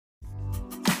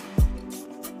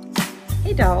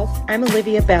Hey dolls, I'm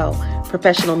Olivia Bell,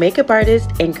 professional makeup artist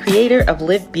and creator of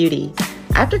Live Beauty.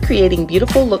 After creating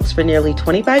beautiful looks for nearly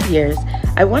 25 years,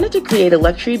 I wanted to create a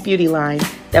luxury beauty line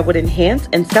that would enhance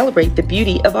and celebrate the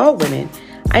beauty of all women.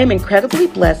 I am incredibly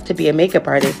blessed to be a makeup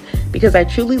artist because I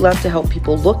truly love to help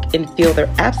people look and feel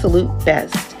their absolute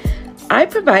best. I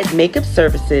provide makeup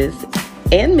services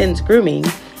and men's grooming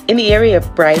in the area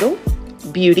of bridal,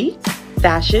 beauty,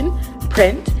 fashion,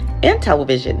 print, and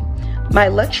television. My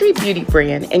luxury beauty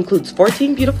brand includes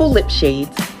 14 beautiful lip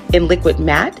shades in liquid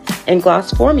matte and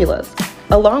gloss formulas,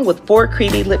 along with 4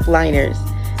 creamy lip liners.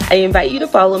 I invite you to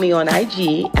follow me on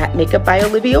IG at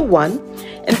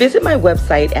makeupbyolivia1 and visit my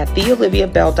website at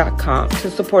theoliviabell.com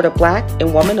to support a Black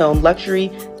and woman-owned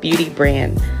luxury beauty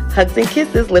brand. Hugs and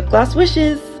kisses, lip gloss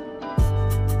wishes.